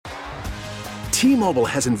T-Mobile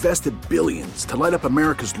has invested billions to light up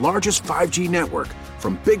America's largest 5G network,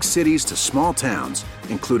 from big cities to small towns,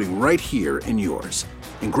 including right here in yours.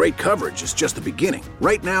 And great coverage is just the beginning.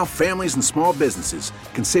 Right now, families and small businesses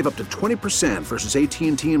can save up to 20% versus AT&T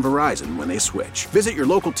and Verizon when they switch. Visit your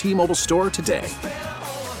local T-Mobile store today.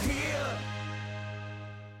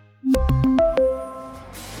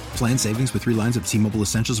 Plan savings with 3 lines of T-Mobile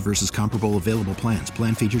Essentials versus comparable available plans.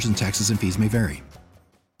 Plan features and taxes and fees may vary.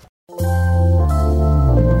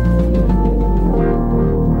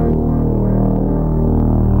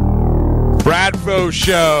 Bradfo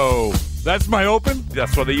Show. That's my open?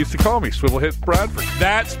 That's what they used to call me, Swivel Hits Bradford.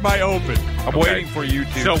 That's my open. I'm waiting for you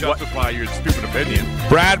to justify your stupid opinion.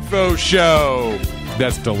 Bradfo Show.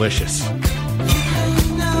 That's delicious.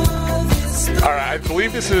 All right, I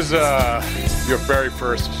believe this is your very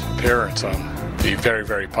first appearance on the very,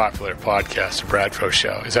 very popular podcast, The Bradfo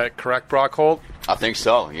Show. Is that correct, Brock Holt? I think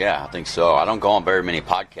so, yeah, I think so. I don't go on very many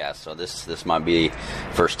podcasts, so this might be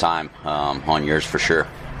first time on yours for sure.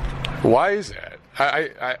 Why is that?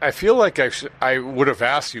 I feel like I would have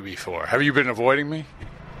asked you before. Have you been avoiding me?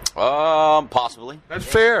 Possibly. That's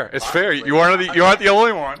fair. It's fair. You aren't the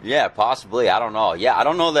only one. Yeah, possibly. I don't know. Yeah, I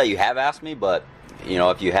don't know that you have asked me, but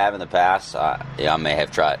if you have in the past, I may have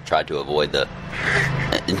tried to avoid the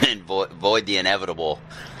inevitable,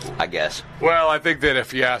 I guess. Well, I think that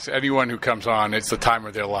if you ask anyone who comes on, it's the time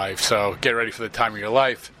of their life. So get ready for the time of your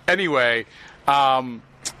life. Anyway,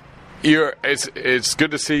 it's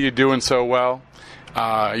good to see you doing so well.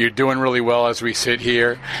 You're doing really well as we sit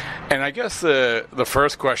here. And I guess the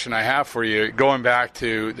first question I have for you, going back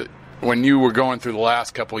to when you were going through the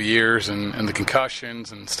last couple of years and the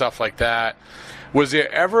concussions and stuff like that, was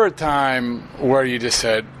there ever a time where you just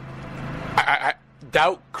said,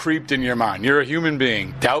 doubt creeped in your mind? You're a human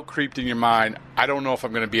being. Doubt creeped in your mind. I don't know if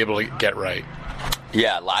I'm going to be able to get right.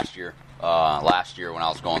 Yeah, last year when I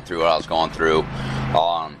was going through what I was going through,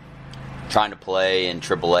 trying to play in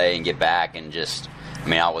AAA and get back, and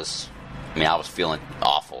I was feeling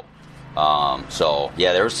awful. So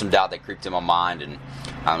yeah, there was some doubt that creeped in my mind, and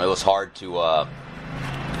it was hard to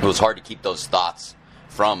keep those thoughts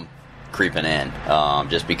from creeping in,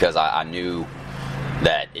 just because I knew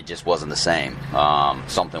that it just wasn't the same.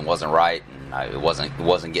 Something wasn't right, and it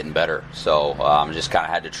wasn't getting better. So just kind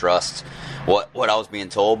of had to trust what I was being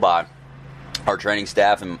told by our training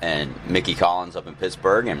staff and Mickey Collins up in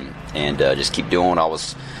Pittsburgh, and just keep doing what I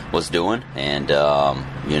was doing, and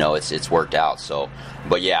it's worked out. So,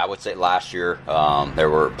 but yeah, I would say last year there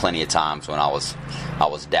were plenty of times when I was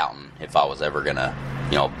doubting if I was ever gonna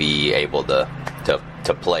be able to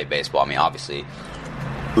play baseball. I mean, obviously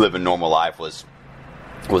living normal life was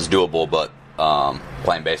doable, but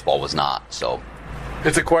playing baseball was not. So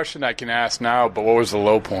it's a question I can ask now, but what was the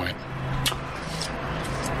low point?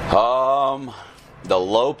 The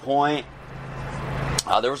low point,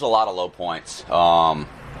 there was a lot of low points.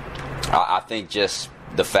 I think just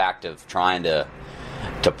the fact of trying to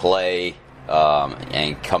play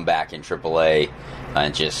and come back in AAA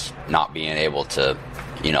and just not being able to,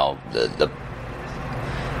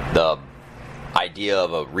 the idea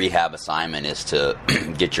of a rehab assignment is to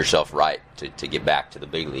get yourself right to get back to the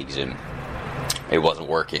big leagues, and it wasn't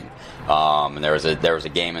working. And there was a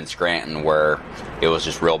game in Scranton where it was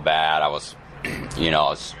just real bad. I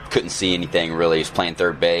couldn't see anything really. He was playing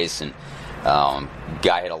third base, and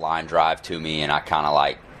guy hit a line drive to me, and I kind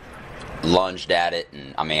of lunged at it,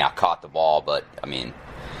 and I caught the ball, but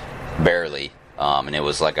barely. And it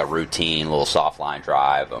was like a routine little soft line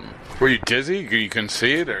drive. Were you dizzy? You couldn't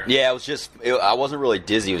see it, or? Yeah, I wasn't really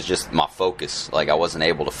dizzy. It was just my focus. I wasn't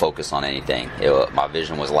able to focus on anything. My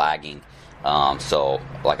vision was lagging. So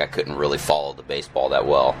I couldn't really follow the baseball that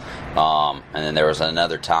well. And then there was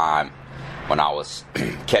another time when I was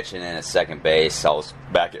catching in at second base. I was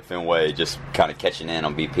back at Fenway just kind of catching in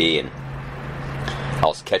on BP, and I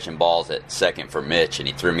was catching balls at second for Mitch, and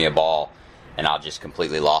he threw me a ball, and I just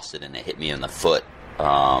completely lost it, and it hit me in the foot.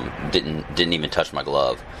 Didn't even touch my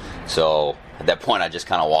glove. So at that point, I just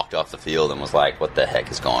kind of walked off the field and was like, "What the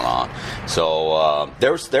heck is going on?" So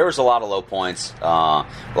there was a lot of low points.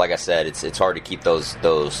 Like I said, it's hard to keep those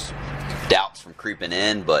doubts from creeping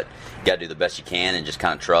in, but you got to do the best you can and just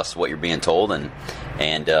kind of trust what you're being told, and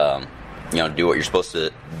do what you're supposed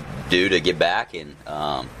to do to get back, and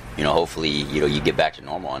hopefully you get back to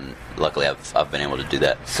normal, and luckily I've been able to do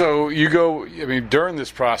that. So during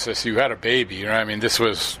this process you had a baby, right?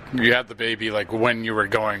 You had the baby when you were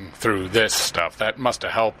going through this stuff. That must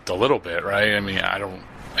have helped a little bit, right?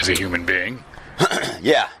 As a human being.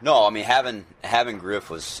 Yeah, no, having Griff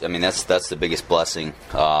was, that's the biggest blessing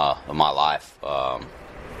of my life,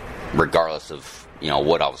 regardless of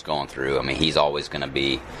what I was going through. I mean, he's always going to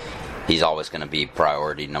be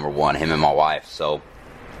priority number one, him and my wife. So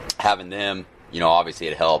having them, obviously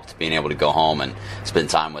it helped being able to go home and spend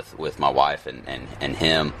time with my wife and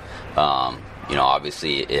him.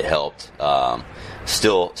 Obviously it helped.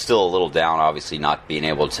 Still a little down, obviously, not being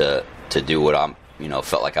able to do what I'm,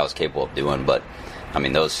 felt like I was capable of doing. But I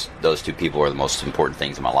mean, those two people are the most important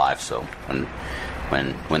things in my life. So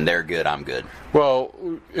when they're good, I'm good. Well,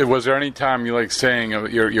 was there any time you saying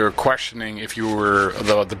you're questioning if you were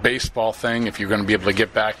the baseball thing, if you're going to be able to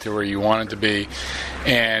get back to where you wanted to be?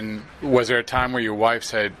 And was there a time where your wife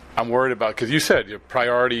said, I'm worried about, because you said your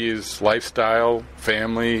priority is lifestyle,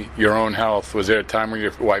 family, your own health. Was there a time where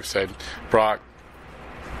your wife said, Brock,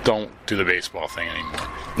 don't do the baseball thing anymore?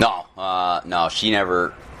 No, she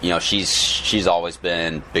never, she's always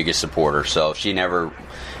been biggest supporter. So she never,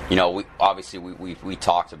 we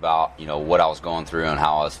talked about, what I was going through and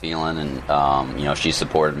how I was feeling, and, she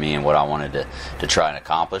supported me in what I wanted to try and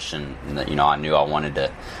accomplish. And, I knew I wanted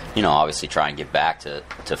to, obviously try and get back to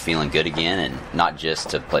feeling good again, and not just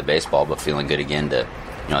to play baseball, but feeling good again to,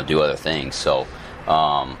 do other things. So,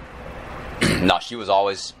 no, she was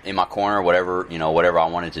always in my corner, whatever I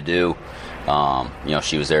wanted to do.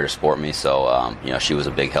 She was there to support me, so she was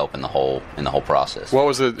a big help in the whole process. What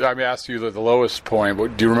was it? I asked you the lowest point.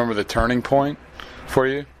 But do you remember the turning point for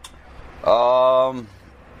you?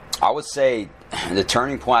 I would say the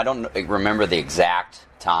turning point. I don't remember the exact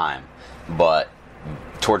time, but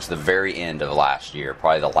towards the very end of last year,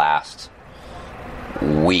 probably the last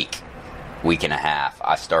week and a half,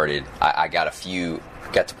 I got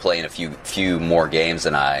to play in a few more games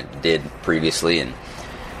than I did previously, and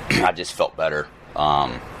I just felt better.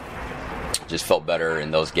 Just felt better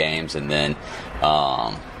in those games, and then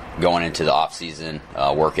going into the off season,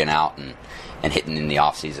 working out and hitting in the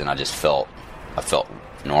off season, I felt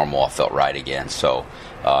normal. I felt right again. So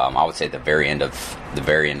I would say the very end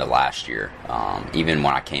of last year, even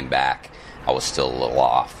when I came back, I was still a little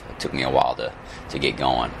off. It took me a while to get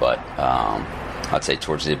going, but I'd say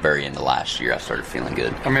towards the very end of last year, I started feeling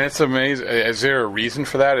good. I mean, it's amazing. Is there a reason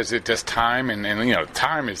for that? Is it just time? And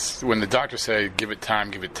time is, when the doctors say, give it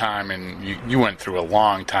time, and you went through a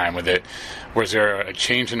long time with it. Was there a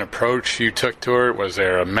change in approach you took to it? Was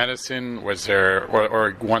there a medicine? Was there,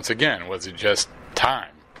 or once again, was it just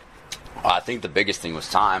time? I think the biggest thing was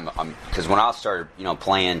time. Because when I started,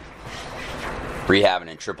 playing, rehabbing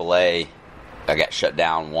in AAA, I got shut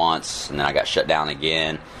down once, and then I got shut down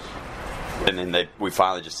again. And then we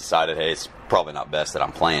finally just decided, hey, it's probably not best that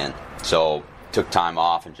I'm playing. So took time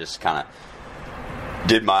off and just kind of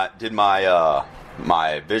did my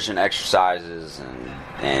vision exercises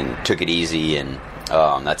and took it easy, and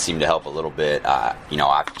that seemed to help a little bit. I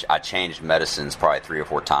changed medicines probably 3 or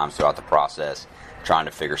 4 times throughout the process, trying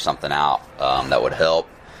to figure something out that would help,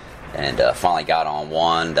 and finally got on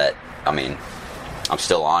one that, I'm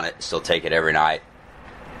still on it, still take it every night.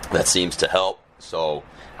 That seems to help. So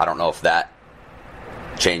I don't know if that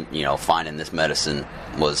change, finding this medicine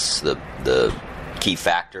was the key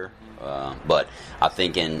factor. But I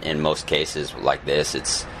think in most cases like this,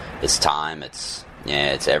 it's time.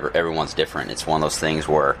 Everyone's different. It's one of those things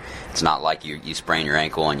where it's not like you sprain your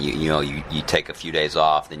ankle and you take a few days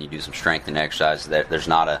off, then you do some strengthening exercises. There's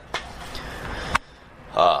not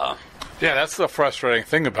a yeah, that's the frustrating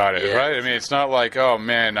thing about it, right? I mean, it's not like, oh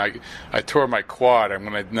man, I tore my quad. I'm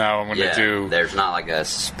gonna do. There's not like a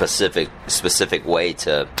specific way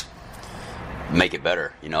to make it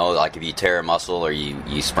better. Like if you tear a muscle or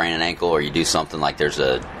you sprain an ankle or you do something, like there's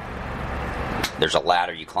a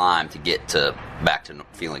ladder you climb to get back to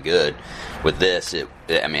feeling good. With this,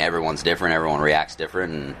 everyone's different. Everyone reacts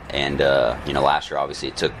different, and last year obviously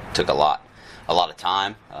it took a lot of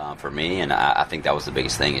time for me, and I think that was the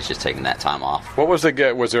biggest thing, is just taking that time off. What was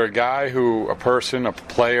was there a guy a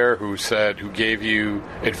player who gave you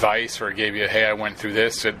advice or gave you, hey, I went through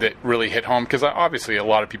this, that really hit home? Because obviously a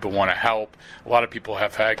lot of people want to help. A lot of people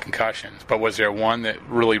have had concussions, but was there one that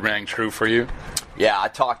really rang true for you? Yeah, I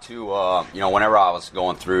talked to, whenever I was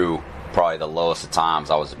going through probably the lowest of times,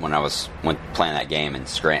 when playing that game in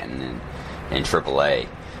Scranton in AAA,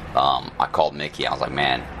 I called Mickey. I was like,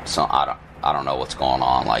 man, I don't know what's going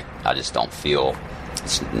on. Like, I just don't feel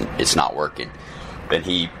it's not working. Then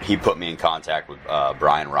he put me in contact with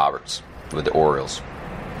Brian Roberts with the Orioles,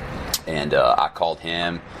 and I called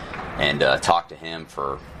him and talked to him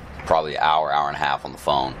for probably an hour and a half on the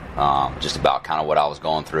phone, just about kind of what I was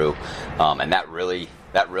going through, and that really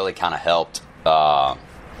kind of helped,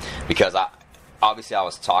 because I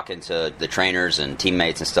was talking to the trainers and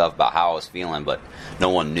teammates and stuff about how I was feeling, but no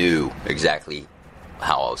one knew exactly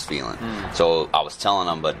how I was feeling. So I was telling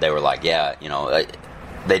them, but they were like, yeah,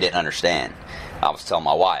 they didn't understand. I was telling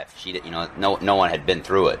my wife, she didn't, no one had been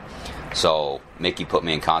through it. So Mickey put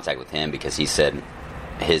me in contact with him because he said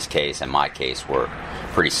his case and my case were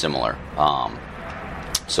pretty similar.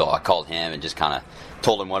 So I called him and just kind of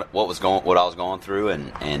told him what I was going through,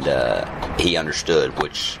 and he understood,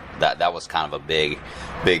 which that was kind of a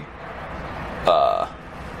big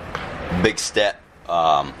step.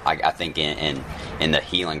 I think in the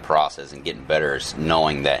healing process and getting better is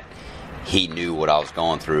knowing that he knew what I was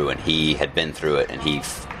going through and he had been through it, and he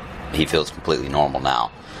feels completely normal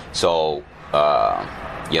now. So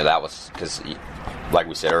that was because, like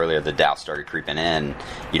we said earlier, the doubt started creeping in.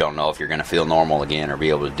 You don't know if you're going to feel normal again or be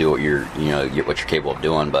able to do what you're capable of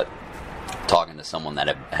doing. But talking to someone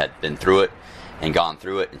that had been through it and gone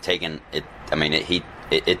through it and taken it,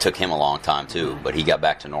 it took him a long time too, but he got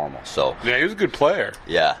back to normal. So yeah, he was a good player.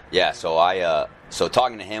 Yeah. So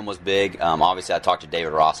talking to him was big. Obviously, I talked to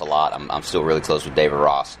David Ross a lot. I'm still really close with David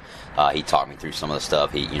Ross. He talked me through some of the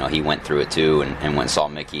stuff. He went through it too, and went and saw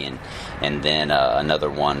Mickey. And then another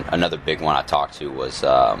big one I talked to was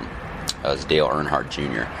Dale Earnhardt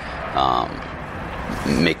Jr.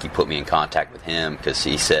 Mickey put me in contact with him because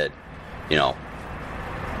he said,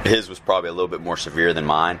 his was probably a little bit more severe than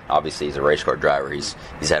mine. Obviously, he's a race car driver. He's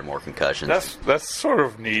had more concussions. That's sort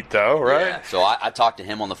of neat, though, right? Yeah. So I talked to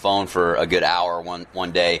him on the phone for a good hour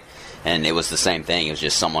one day, and it was the same thing. It was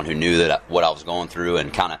just someone who knew what I was going through,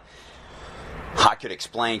 and kind of I could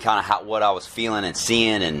explain kind of what I was feeling and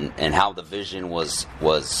seeing, and how the vision was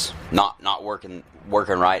not working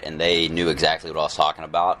right, and they knew exactly what I was talking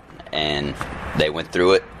about, and they went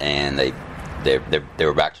through it, and they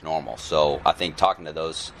were back to normal. So I think talking to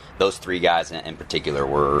those three guys in particular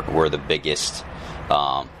were the biggest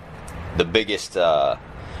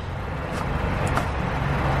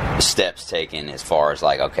steps taken as far as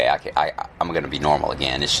like, okay, I'm going to be normal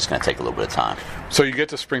again. It's just going to take a little bit of time. So you get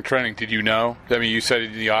to spring training. Did you know? I mean, you said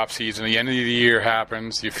in the off season, the end of the year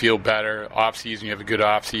happens. You feel better. Off season, you have a good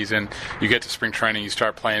off season. You get to spring training. You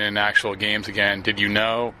start playing in actual games again. Did you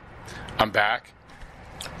know I'm back?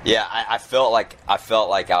 Yeah, I felt like I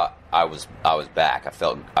was back. I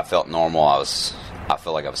felt normal. I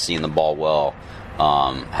felt like I was seeing the ball well,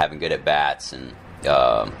 having good at bats, and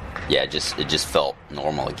it just felt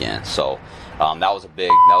normal again. So that was a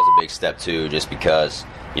big step too, just because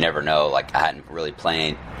you never know. Like, I hadn't really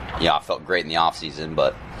played. I felt great in the off season,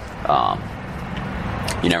 but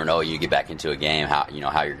you never know. You get back into a game, how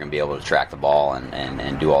you're going to be able to track the ball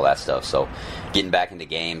and do all that stuff. So getting back into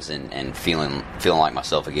games and feeling like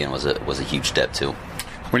myself again was a huge step too.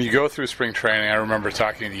 When you go through spring training, I remember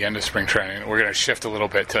talking at the end of spring training. We're going to shift a little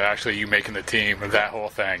bit to actually you making the team of that whole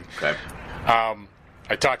thing. Okay.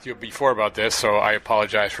 I talked to you before about this, so I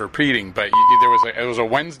apologize for repeating. But it was a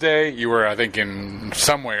Wednesday. You were, I think, in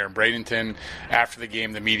somewhere in Bradenton. After the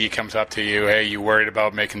game, the media comes up to you. Hey, you worried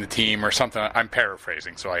about making the team or something? I'm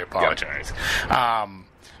paraphrasing, so I apologize. Yep.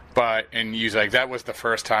 And you was like, that was the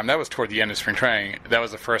first time. That was toward the end of spring training. That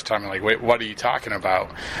was the first time. I'm like, wait, what are you talking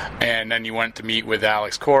about? And then you went to meet with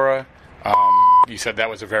Alex Cora. You said that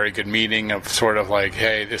was a very good meeting of sort of like,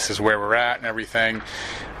 hey, this is where we're at and everything.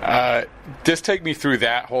 Just take me through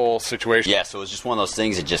that whole situation. Yeah, so it was just one of those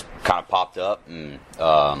things that just kind of popped up, and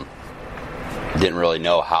didn't really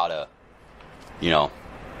know how to,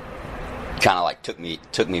 kind of like took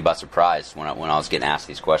me by surprise when I was getting asked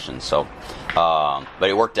these questions. So, but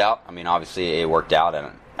it worked out. I mean, obviously it worked out,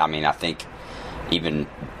 and I mean, I think even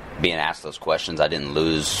being asked those questions, I didn't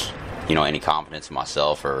lose, any confidence in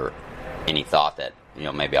myself or any thought that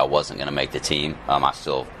maybe I wasn't going to make the team. I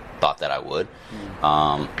still thought that I would,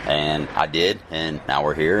 and I did, and now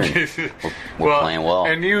we're here and we're playing well.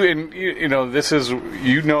 And this is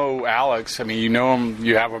Alex. I mean, you know him.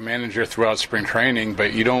 You have a manager throughout spring training,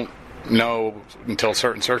 but you don't know until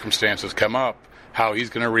certain circumstances come up how he's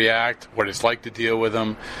going to react, what it's like to deal with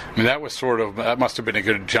him. I mean, that must have been a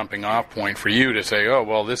good jumping off point for you to say, oh,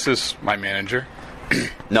 well, this is my manager.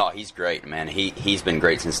 No, he's great, man. He's been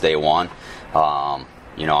great since day one.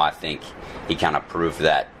 I think he kind of proved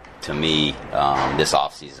that to me this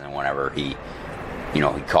offseason whenever he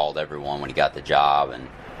called everyone when he got the job and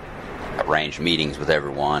arranged meetings with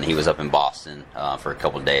everyone. He was up in Boston for a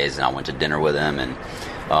couple of days, and I went to dinner with him and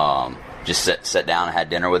just sat down and had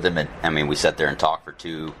dinner with him. And I mean, we sat there and talked for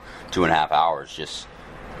 2.5 hours.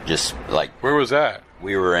 Just like, where was that?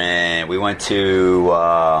 We went to.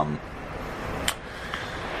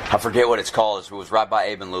 I forget what it's called. It was right by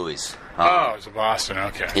Abe and Louie's. It was in Boston.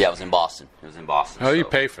 Okay. Yeah, it was in Boston. How do you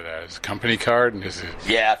pay for that? Is it a company card? And is it?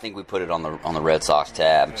 Yeah, I think we put it on the Red Sox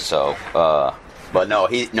tab. So, But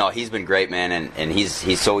he's been great, man, and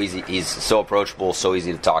he's so easy. He's so approachable, so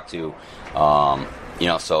easy to talk to.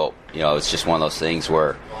 It's just one of those things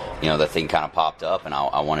where, the thing kind of popped up, and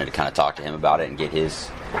I wanted to kind of talk to him about it and get his,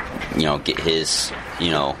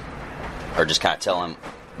 or just kind of tell him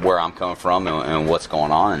where I'm coming from and what's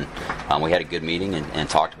going on. And we had a good meeting and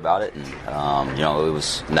talked about it, and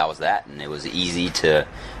that was that, and it was easy to.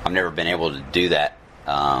 I've never been able to do that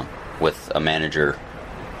with a manager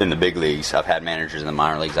in the big leagues. I've had managers in the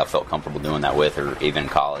minor leagues I felt comfortable doing that with, or even in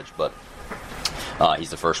college, but he's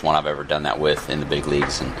the first one I've ever done that with in the big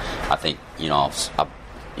leagues, and I think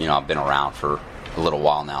I've been around for a little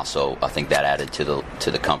while now, so I think that added to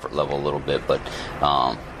the comfort level a little bit. But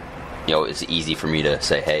it's easy for me to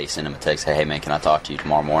say, hey, send him a text, hey man, can I talk to you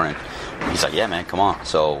tomorrow morning? He's like, yeah man, come on.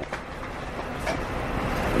 So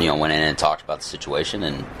went in and talked about the situation,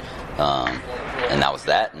 and that was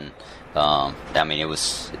that. And it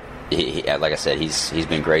was like I said, he's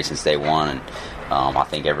been great since day one, and I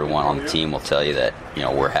think everyone on the team will tell you that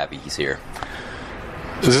we're happy he's here.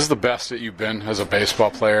 Is this the best that you've been as a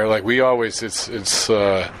baseball player? Like we always, it's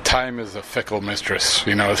time is a fickle mistress.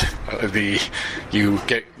 You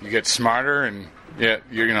get smarter, and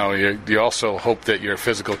you also hope that your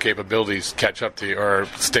physical capabilities catch up to you, or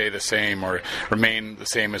stay the same, or remain the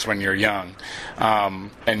same as when you're young.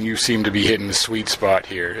 And you seem to be hitting the sweet spot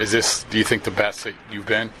here. Is this, do you think, the best that you've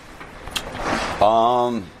been?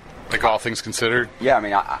 Like all things considered?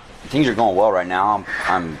 Yeah, things are going well right now.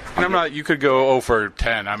 I'm not. You could go 0 for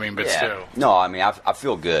 10. But still. No, I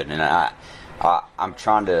feel good, and I'm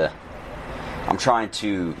trying to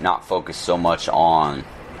not focus so much on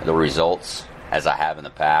the results as I have in the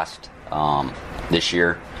past. This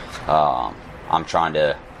year, I'm trying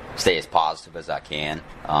to stay as positive as I can.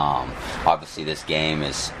 Obviously, this game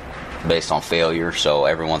is based on failure, so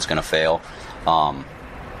everyone's going to fail.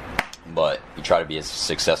 But you try to be as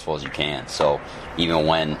successful as you can. So even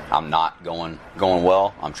when I'm not going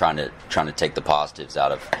well, I'm trying to take the positives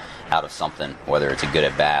out of something, whether it's a good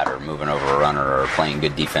at bat or moving over a runner or playing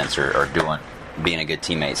good defense or being a good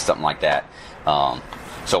teammate, something like that.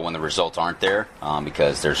 So when the results aren't there,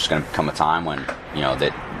 because there's going to come a time when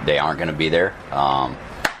that they aren't going to be there,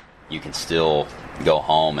 you can still go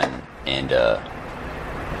home and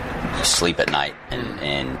sleep at night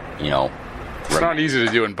and It's not easy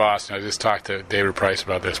to do in Boston. I just talked to David Price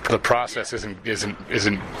about this. The process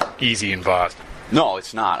isn't easy in Boston. No,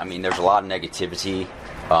 it's not. There's a lot of negativity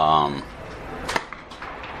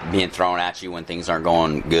being thrown at you when things aren't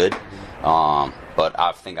going good. But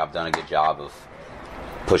I think I've done a good job of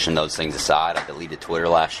pushing those things aside. I deleted Twitter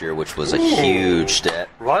last year, which was a huge step.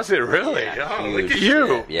 Was it really? Yeah, look at you.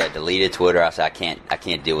 Step. Yeah, deleted Twitter. I said I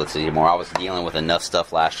can't deal with it anymore. I was dealing with enough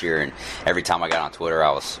stuff last year, and every time I got on Twitter,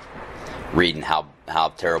 I was reading how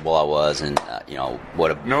terrible I was, and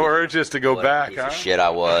what a no urges to go back. Piece of shit I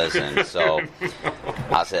was, and so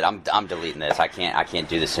I said I'm deleting this. I can't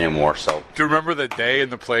do this anymore. So do you remember the day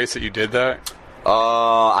and the place that you did that?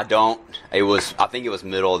 I don't. I think it was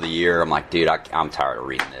middle of the year. I'm like, dude, I'm tired of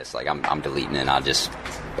reading this. Like I'm deleting it. And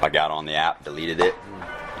I got on the app, deleted it.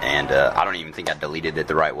 And I don't even think I deleted it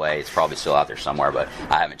the right way. It's probably still out there somewhere, but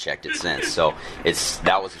I haven't checked it since. So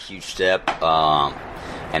that was a huge step.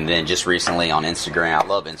 And then just recently on Instagram, I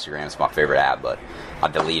love Instagram. It's my favorite app, but I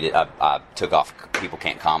deleted. I took off. People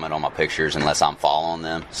can't comment on my pictures unless I'm following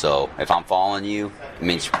them. So if I'm following you, it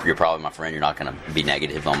means you're probably my friend. You're not going to be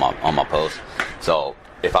negative on my post. So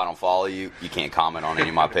if I don't follow you, you can't comment on any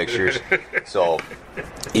of my pictures. So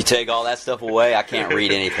you take all that stuff away, I can't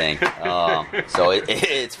read anything. So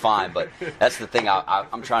it's fine. But that's the thing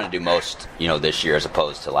I'm trying to do most, this year as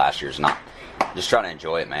opposed to last year's. Not just trying to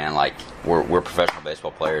enjoy it, man. Like we're professional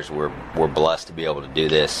baseball players. We're blessed to be able to do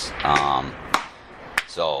this.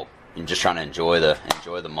 So I'm just trying to enjoy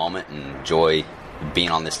the moment and enjoy being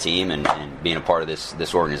on this team and being a part of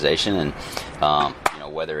this organization. And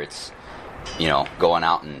whether it's going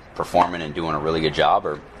out and performing and doing a really good job,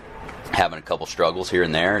 or having a couple struggles here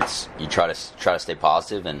and there, you try to stay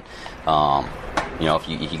positive. And if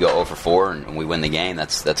you go 0 for 4 and we win the game,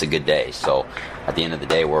 that's a good day. So at the end of the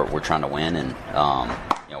day, we're trying to win, and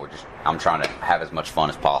I'm trying to have as much fun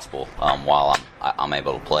as possible while I'm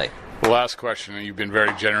able to play. Last question, and you've been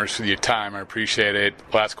very generous with your time. I appreciate it.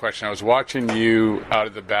 Last question. I was watching you out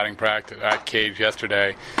at the batting practice at Cage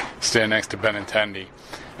yesterday, standing next to Benintendi,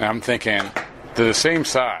 and I'm thinking, they're the same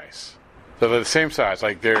size.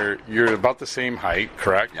 Like you're about the same height,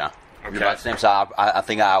 correct? Yeah. Okay. You're about the same size. I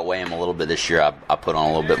think I outweigh him a little bit this year. I put on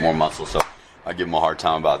a little bit more muscle, so I give him a hard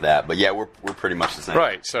time about that. But yeah, we're pretty much the same.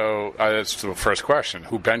 Right. So that's the first question.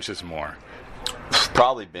 Who benches more?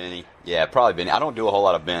 Probably Benny. Yeah, probably Benny. I don't do a whole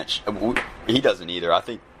lot of bench. He doesn't either. I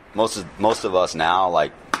think most of us now,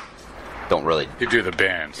 like, don't really. You do the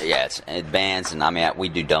bands. Yeah, it's bands, and I mean, we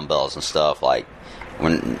do dumbbells and stuff. Like,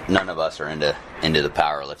 when none of us are into the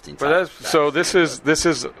powerlifting. But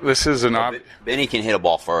this is an Benny can hit a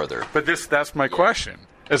ball further. But that's my question.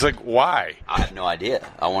 It's like, why? I have no idea.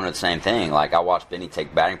 I wanted the same thing. Like, I watched Benny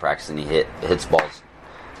take batting practice, and he hits balls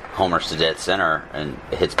homers to dead center, and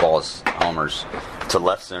hits balls homers to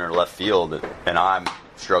left center, left field, and I'm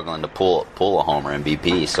struggling to pull a homer in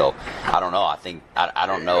BP. So I don't know. I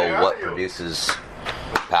don't know what produces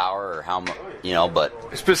power or how much, but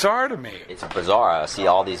it's bizarre to me. It's bizarre. I see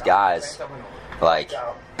all these guys, like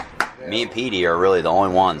me and Petey are really the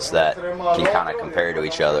only ones that can kind of compare to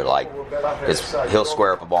each other. Like, because he'll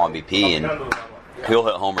square up a ball in BP and he'll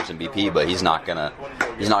hit homers in BP, but he's not gonna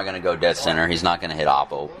go dead center. He's not gonna hit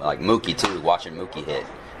oppo. Like Mookie too. Watching Mookie hit.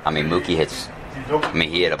 I mean, Mookie hits. I mean,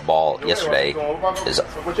 he hit a ball yesterday as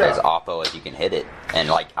oppo as you can hit it, and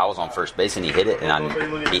like I was on first base and he hit it, and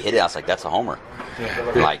he hit it. I was like, that's a homer.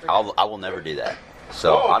 Like I will never do that.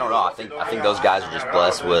 So I don't know. I think those guys are just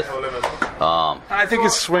blessed with. I think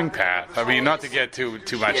it's swing path. I mean, not to get too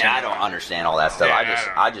much. Yeah, I don't understand all that stuff.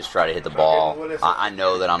 Yeah, I just try to hit the ball. I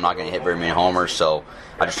know that I'm not going to hit very many homers, so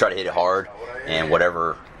I just try to hit it hard, and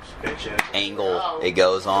whatever angle it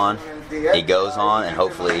goes on, and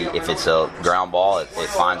hopefully if it's a ground ball, it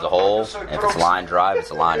finds a hole. If it's a line drive,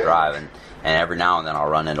 it's a line drive, and every now and then I'll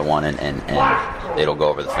run into one and it'll go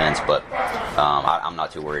over the fence, but I'm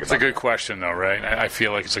not too worried about it. It's a good question, though, right? I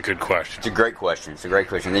feel like it's a good question. It's a great question.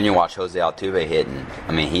 Then you watch Jose Altuve hit, and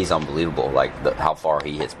I mean, he's unbelievable, like how far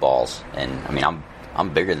he hits balls, and I mean,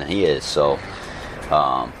 I'm bigger than he is, so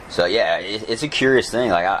yeah, it's a curious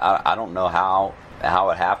thing. Like I don't know how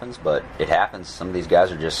it happens, but it happens. Some of these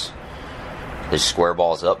guys they square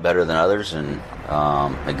balls up better than others, and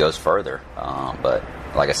it goes further. But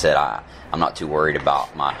like I said, I'm not too worried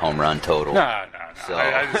about my home run total. No.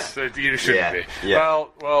 So, you shouldn't be. Yeah.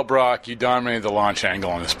 Well, Brock, you dominated the launch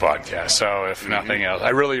angle on this podcast. So if nothing else, I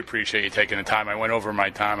really appreciate you taking the time. I went over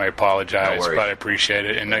my time. I apologize, but I appreciate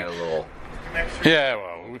it. And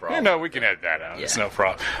we can edit that out. Yeah. It's no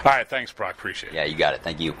problem. All right, thanks, Brock. Appreciate it. Yeah, you got it.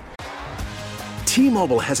 Thank you.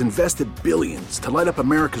 T-Mobile has invested billions to light up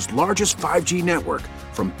America's largest 5G network,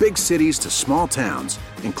 from big cities to small towns,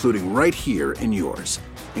 including right here in yours.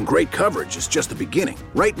 And great coverage is just the beginning.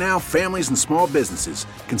 Right now, families and small businesses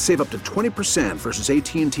can save up to 20% versus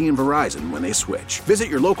AT&T and Verizon when they switch. Visit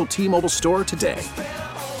your local T-Mobile store today.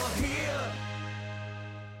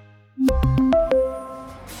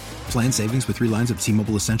 Plan savings with 3 lines of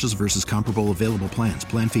T-Mobile Essentials versus comparable available plans.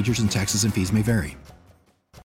 Plan features and taxes and fees may vary.